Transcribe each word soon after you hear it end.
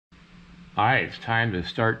All right, it's time to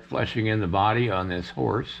start fleshing in the body on this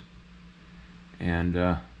horse. And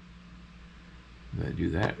I'm going to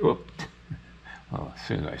do that. Whoop. Well, as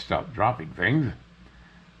soon as I stop dropping things,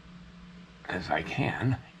 as I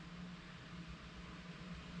can.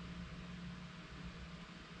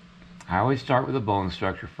 I always start with the bone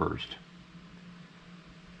structure first.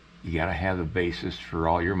 You got to have the basis for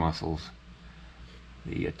all your muscles,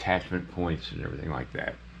 the attachment points and everything like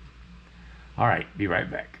that. All right, be right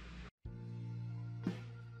back.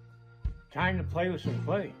 Time to play with some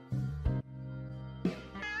clay.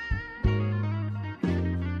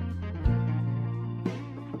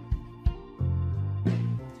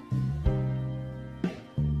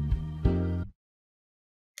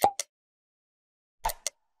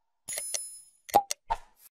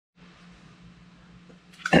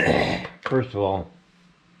 First of all,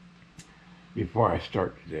 before I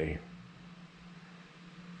start today,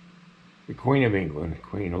 the Queen of England,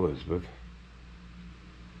 Queen Elizabeth,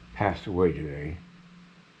 passed away today,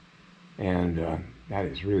 and that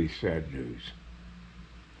is really sad news.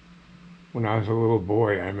 When I was a little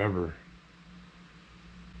boy, I remember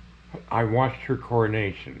I watched her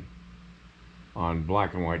coronation on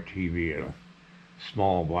black and white TV at a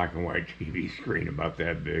small black and white TV screen about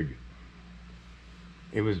that big.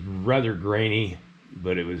 It was rather grainy,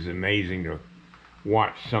 but it was amazing to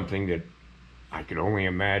watch something that I could only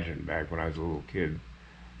imagine back when I was a little kid.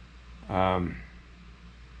 I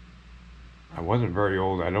wasn't very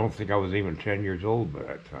old. I don't think I was even 10 years old by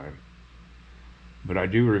that time. But I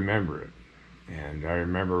do remember it. And I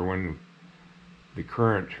remember when the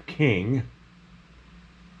current king,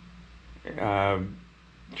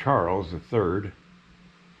 Charles III,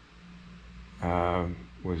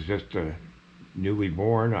 was just newly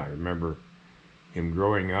born. I remember him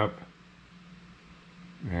growing up.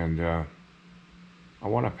 And I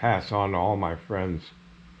want to pass on to all my friends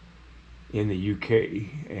in the UK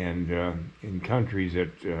and in countries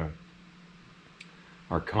that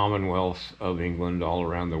are commonwealths of England all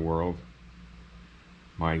around the world,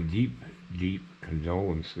 my deep, deep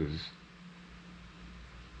condolences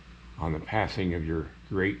on the passing of your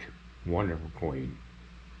great, wonderful queen.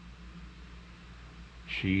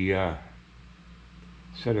 She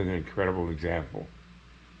set an incredible example.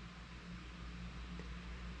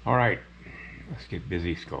 All right, let's get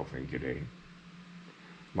busy sculpting today.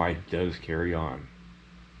 Life does carry on.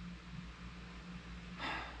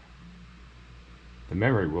 The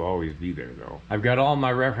memory will always be there, though. I've got all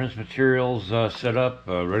my reference materials set up,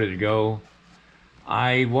 ready to go.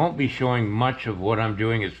 I won't be showing much of what I'm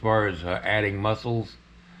doing as far as adding muscles.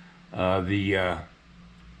 I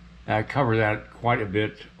cover that quite a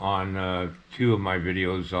bit on 2 of my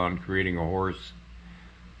videos on creating a horse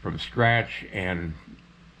from scratch and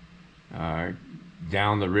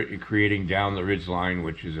creating down the ridge line,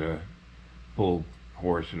 which is a full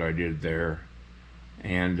horse that I did there.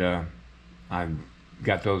 And I've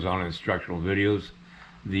got those on instructional videos.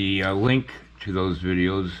 The link to those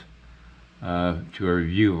videos, to a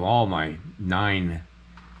review of all my 9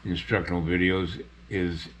 instructional videos,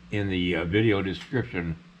 is in the video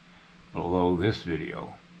description below this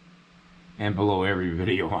video and below every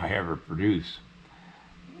video I ever produce.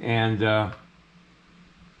 And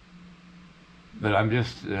but I'm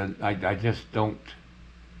just I just don't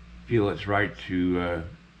feel it's right to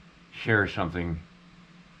share something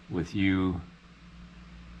with you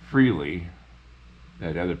freely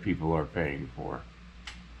that other people are paying for.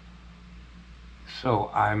 So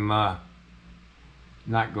I'm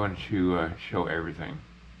not going to show everything.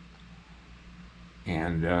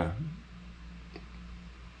 And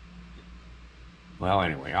well,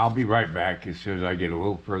 anyway, I'll be right back as soon as I get a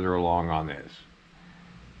little further along on this.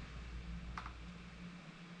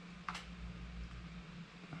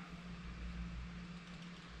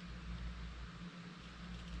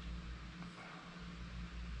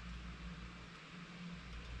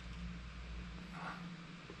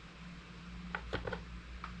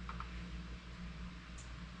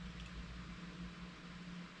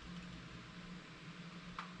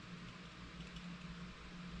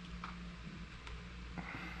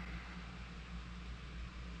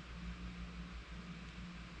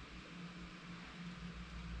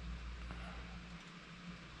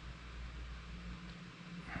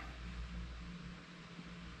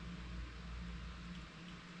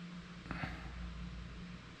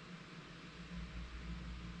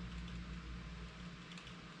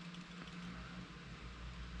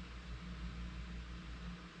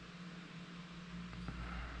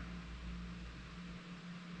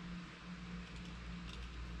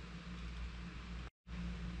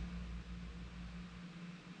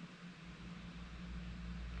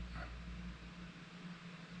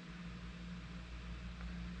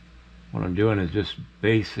 What I'm doing is just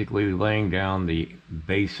basically laying down the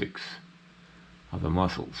basics of the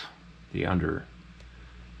muscles, the under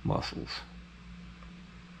muscles.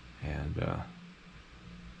 And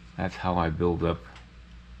that's how I build up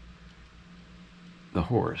the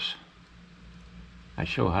horse. I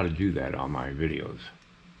show how to do that on my videos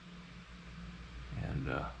and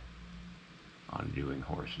on doing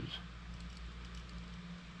horses.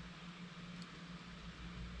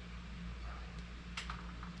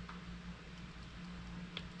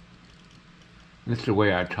 This is the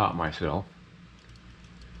way I taught myself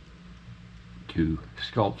to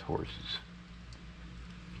sculpt horses.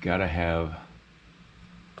 You gotta have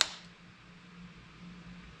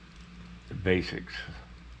the basics,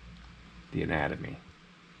 the anatomy,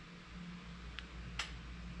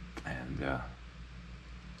 and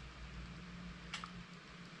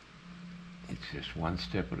it's just one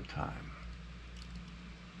step at a time.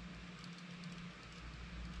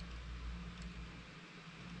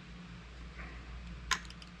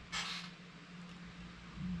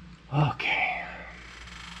 Okay.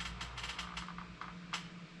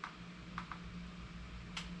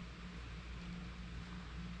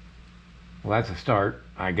 Well, that's a start.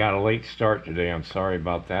 I got a late start today. I'm sorry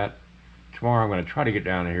about that. Tomorrow I'm going to try to get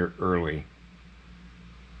down here early.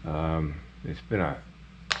 It's been a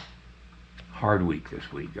hard week this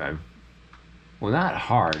week. Well, not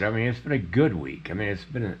hard. I mean, it's been a good week. I mean, it's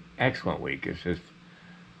been an excellent week. It's just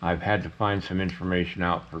I've had to find some information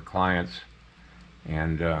out for clients,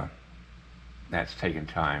 and that's taken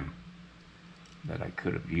time that I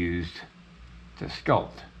could have used to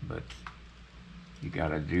sculpt. But you got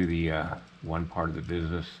to do the one part of the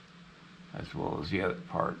business as well as the other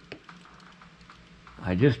part.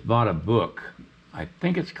 I just bought a book. I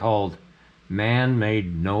think it's called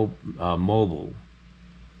Man-Made Mobile,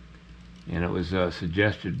 and it was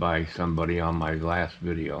suggested by somebody on my last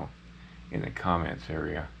video in the comments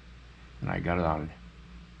area, and I got it on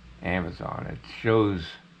Amazon. It shows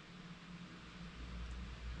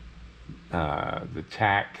the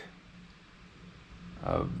tack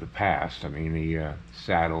of the past. I mean, the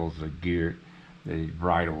saddles, the gear, the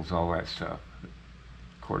bridles, all that stuff,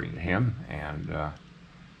 according to him. And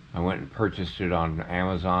I went and purchased it on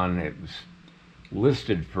Amazon. It was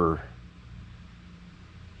listed for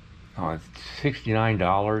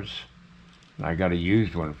 $69, and I got a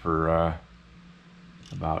used one for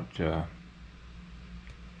about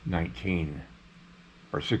 $19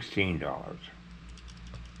 or $16.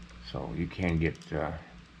 So you can get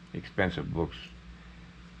expensive books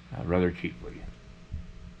rather cheaply.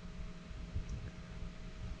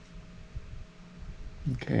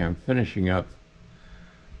 Okay, I'm finishing up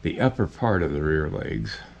the upper part of the rear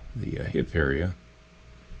legs, the hip area.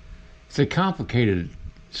 It's a complicated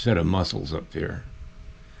set of muscles up there,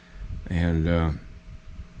 and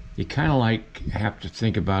you kind of like have to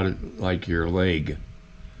think about it like your leg.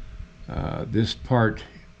 This part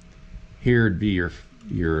here would be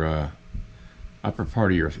your upper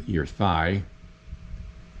part of your thigh,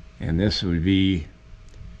 and this would be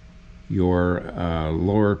your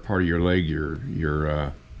lower part of your leg,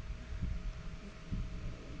 your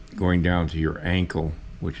going down to your ankle,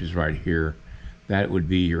 which is right here. That would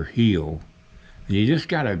be your heel. And you just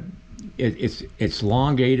gotta, it's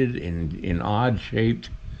elongated in odd shaped,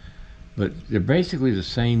 but they're basically the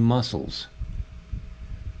same muscles.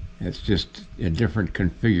 It's just a different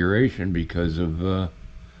configuration because of the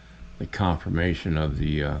conformation of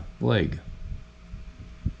the leg.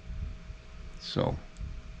 So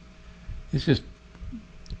it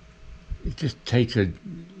just takes a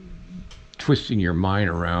twisting your mind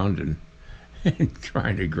around and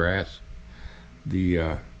trying to grasp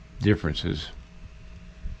the differences.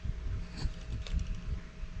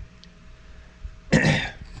 So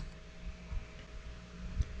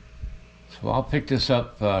I'll pick this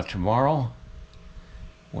up tomorrow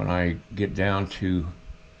when I get down to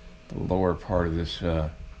the lower part of this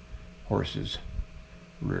horse's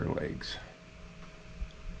rear legs.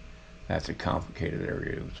 That's a complicated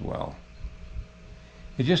area as well.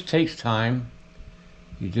 It just takes time.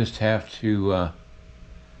 You just have to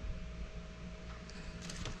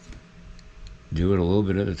do it a little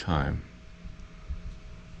bit at a time.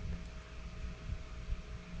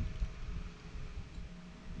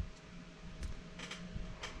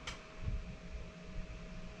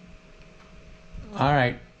 All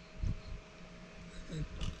right.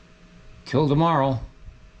 Till tomorrow.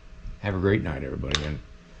 Have a great night, everybody. And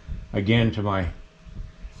again, to my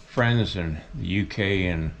friends in the UK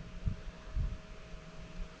and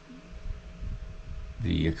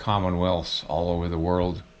the Commonwealths all over the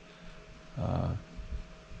world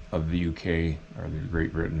of the UK or the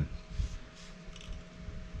Great Britain,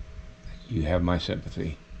 you have my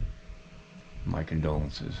sympathy, my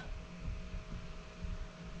condolences.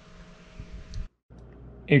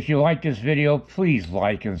 If you like this video, please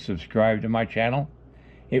like and subscribe to my channel.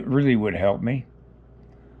 It really would help me.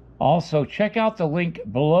 Also, check out the link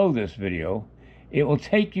below this video. It will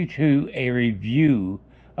take you to a review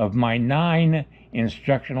of my 9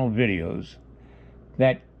 instructional videos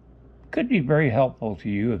that could be very helpful to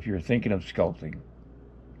you if you're thinking of sculpting.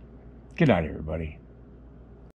 Good night, everybody.